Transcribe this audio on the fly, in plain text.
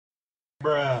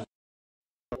Bruh.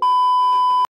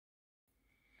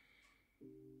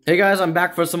 Hey guys, I'm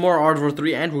back for some more Art of War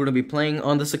 3 and we're going to be playing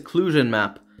on the seclusion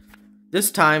map.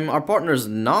 This time, our partner is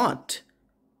not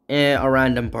a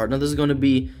random partner. This is going to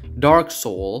be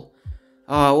Darksoul,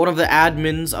 one of the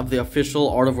admins of the official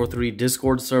Art of War 3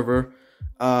 Discord server,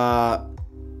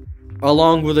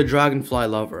 along with a Dragonfly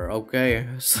lover, okay?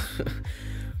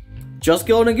 Just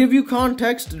gonna give you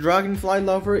context, Dragonfly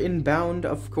lover inbound,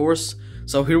 of course.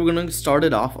 So here we're gonna start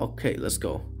it off. Okay, let's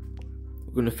go.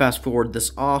 We're gonna fast forward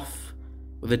this off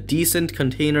with a decent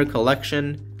container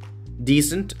collection.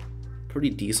 Decent, pretty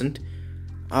decent.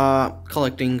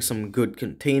 Collecting some good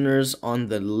containers on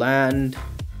the land.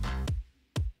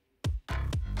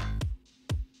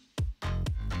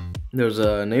 There's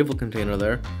a naval container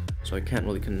there, so I can't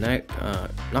really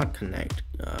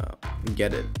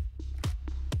get it.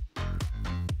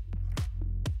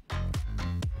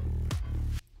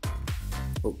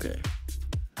 Okay.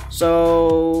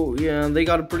 So, yeah, they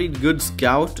got a pretty good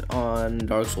scout on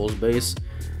Darksoul's base,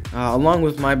 along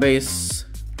with my base.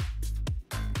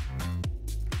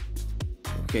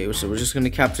 Okay, so we're just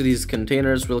gonna capture these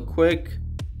containers real quick.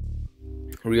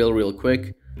 Real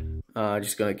quick.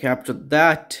 Just gonna capture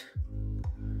that.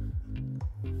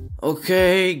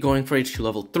 Okay, going for HQ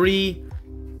level 3.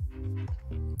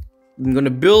 I'm gonna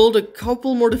build a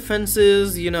couple more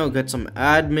defenses, you know, get some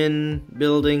admin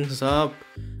buildings up,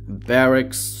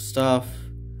 barracks stuff.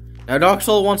 Now,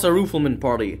 Darksoul wants a rifleman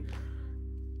party.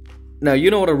 Now, you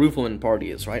know what a rifleman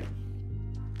party is, right?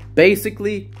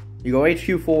 Basically, you go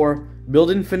HQ4,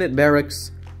 build infinite barracks,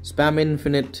 spam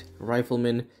infinite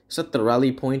riflemen, set the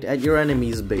rally point at your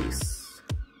enemy's base.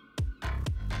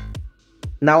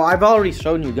 Now, I've already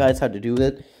shown you guys how to do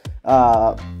it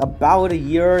about a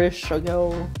year-ish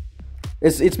ago.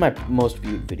 It's my most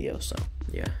viewed video, so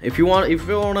yeah. If you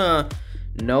wanna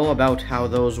know about how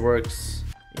those works,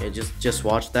 yeah, just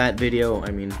watch that video. I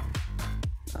mean,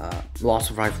 lots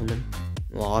and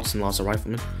lots of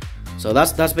riflemen. So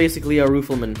that's basically a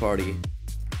rifleman party.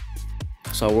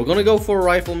 So we're gonna go for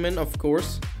riflemen, of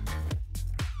course,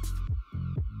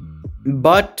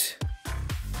 but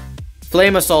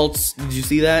flame assaults. Did you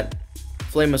see that?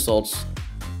 Flame assaults.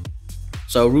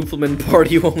 So rifleman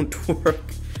party won't work.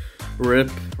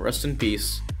 RIP, rest in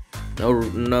peace. No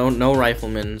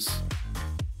riflemans.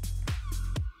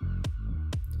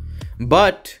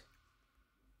 But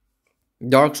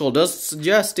Darksoul does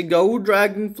suggest to go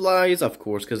dragonflies, of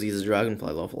course, because he's a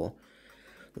dragonfly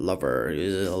lover. He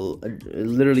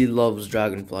literally loves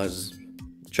dragonflies.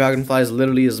 Dragonfly is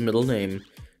literally his middle name.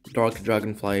 Dark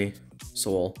Dragonfly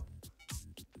Soul.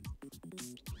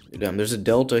 Damn, there's a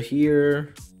delta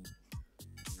here.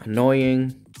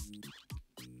 Annoying.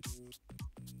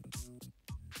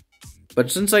 But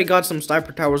since I got some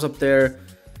sniper towers up there,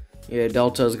 yeah,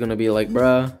 Delta is gonna be like,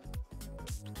 bruh.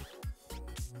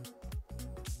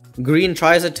 Green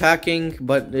tries attacking,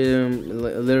 but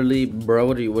literally, bro,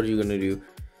 what are you gonna do?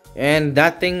 And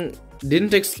that thing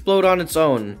didn't explode on its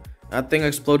own. That thing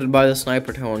exploded by the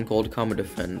sniper tower in cold combat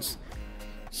defense.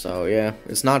 So yeah,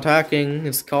 it's not hacking.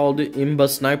 It's called Imba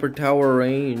Sniper Tower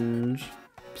range.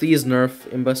 Please nerf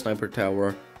Imba Sniper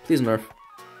Tower. Please nerf.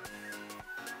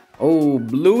 Oh,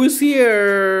 blue is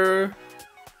here!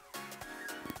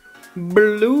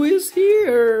 Blue is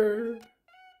here!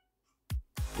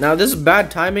 Now, this is bad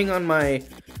timing on my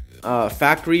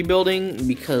factory building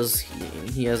because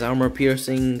he has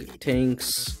armor-piercing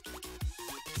tanks.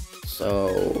 So,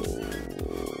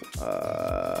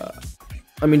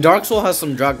 I mean, Darksoul has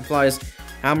some dragonflies.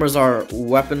 Hammers are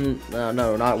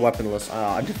no, not weaponless,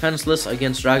 defenseless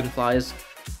against dragonflies.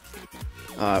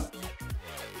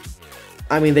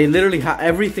 I mean, they literally have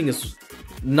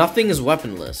nothing is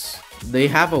weaponless. They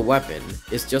have a weapon,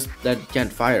 it's just that it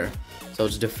can't fire, so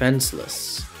it's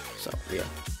defenseless. So, yeah.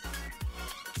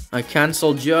 I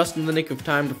cancel just in the nick of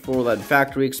time before that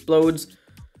factory explodes.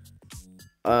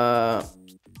 Blue's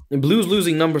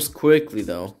losing numbers quickly,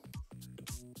 though.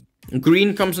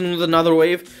 Green comes in with another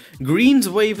wave. Green's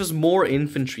wave is more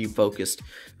infantry focused,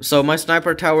 so my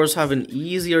sniper towers have an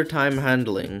easier time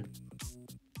handling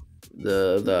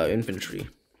the infantry.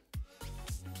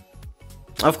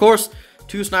 Of course,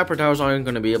 2 sniper towers aren't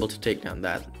going to be able to take down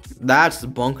that. That's the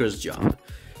bunker's job.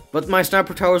 But my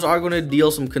sniper towers are going to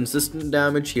deal some consistent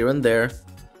damage here and there.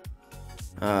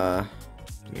 Yeah.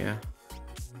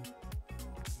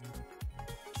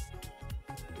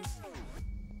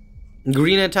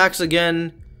 Green attacks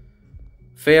again.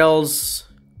 Fails.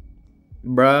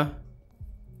 Bruh.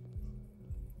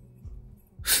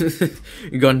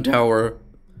 Gun tower.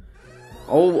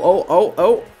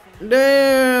 Oh.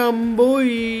 Damn, boy.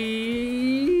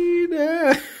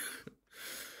 Damn.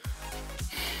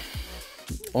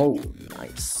 Oh,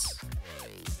 nice.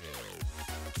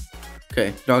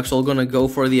 Okay, Darksoul gonna go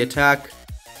for the attack.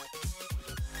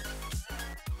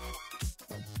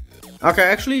 Okay,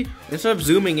 actually, instead of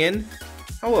zooming in,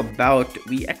 how about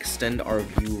we extend our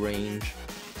view range,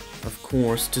 of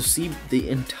course, to see the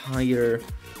entire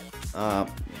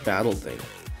battle thing.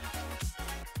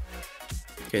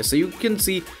 Okay, so you can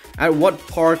see at what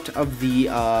part of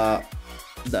the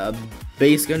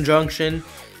base conjunction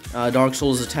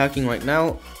Darksoul is attacking right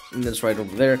now, and that's right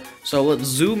over there. So let's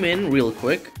zoom in real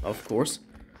quick, of course.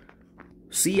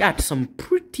 See at some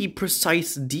pretty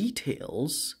precise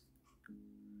details.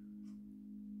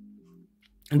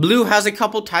 Blue has a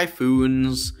couple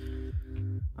typhoons,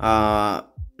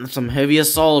 some heavy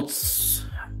assaults,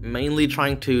 mainly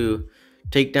trying to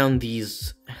take down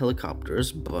these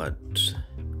helicopters, but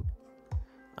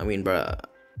I mean, bruh,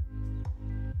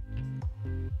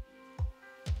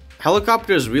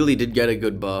 helicopters really did get a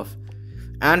good buff.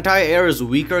 Anti-air is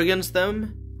weaker against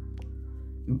them,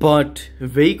 but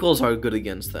vehicles are good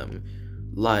against them,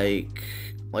 like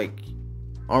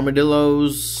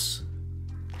armadillos.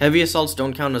 Heavy assaults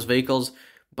don't count as vehicles,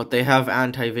 but they have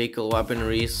anti-vehicle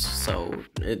weaponry, so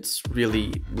it's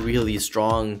really, really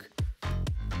strong.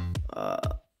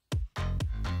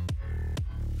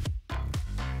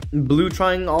 Blue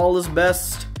trying all his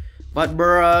best, but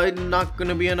bruh, not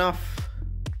gonna be enough.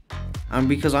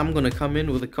 Because I'm gonna come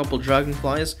in with a couple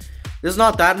dragonflies. There's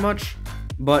not that much,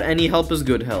 but any help is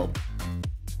good help.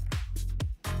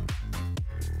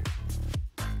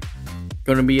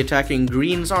 Gonna be attacking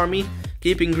Green's army,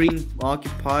 keeping Green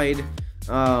occupied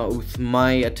with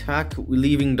my attack,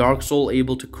 leaving Darksoul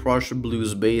able to crush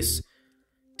Blue's base.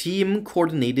 Team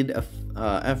coordinated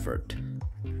effort.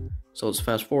 So let's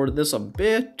fast forward this a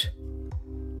bit.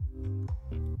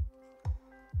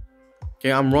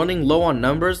 Okay, I'm running low on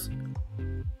numbers.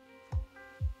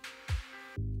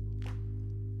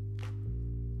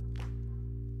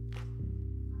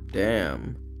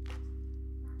 Damn.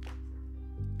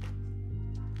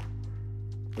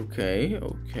 Okay.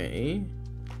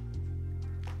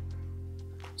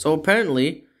 So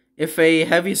apparently, if a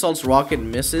heavy assault's rocket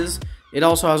misses, it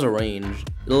also has a range.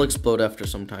 It'll explode after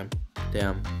some time.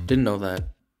 Damn, didn't know that.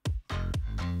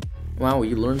 Wow,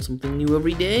 you learn something new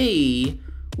every day.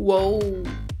 Whoa.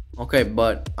 Okay,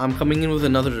 but I'm coming in with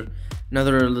another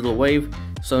little wave.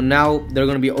 So now they're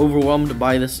gonna be overwhelmed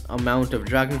by this amount of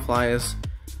dragonflies.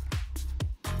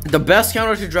 The best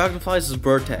counter to dragonflies is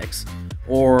vertex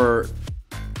or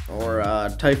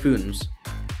typhoons,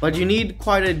 but you need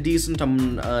quite a decent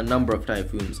number of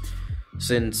typhoons,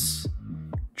 since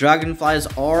dragonflies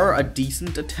are a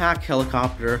decent attack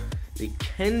helicopter. They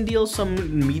can deal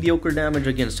some mediocre damage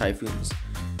against typhoons.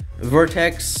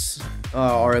 Vertex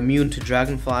are immune to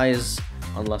dragonflies,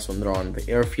 unless when they're on the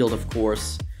airfield, of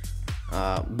course.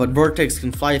 But Vertex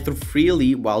can fly through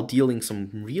freely while dealing some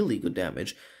really good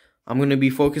damage. I'm going to be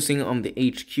focusing on the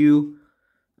HQ.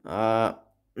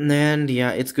 And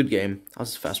yeah, it's a good game. I'll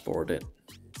just fast forward it.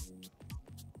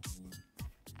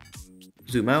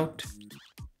 Zoom out.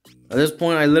 At this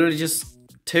point, I literally just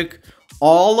took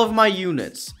all of my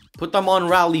units, put them on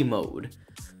rally mode,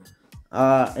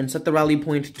 and set the rally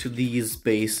point to these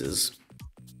bases.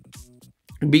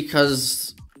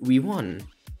 Because we won.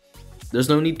 There's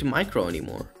no need to micro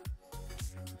anymore.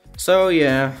 So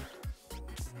yeah,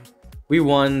 we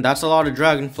won. That's a lot of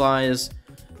dragonflies.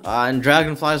 And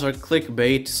dragonflies are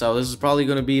clickbait, so this is probably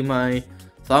going to be my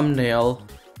thumbnail,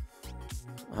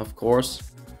 of course.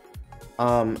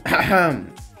 Thumbnails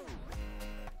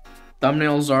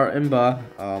are imba,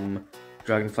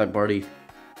 Dragonfly Party.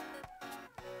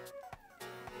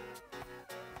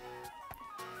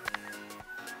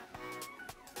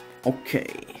 Okay,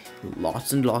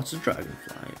 lots and lots of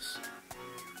dragonflies.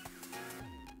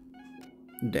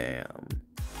 Damn.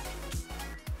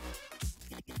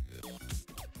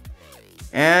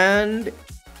 And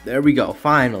there we go,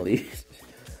 finally.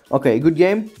 Okay, good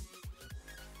game?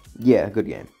 Yeah, good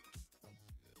game.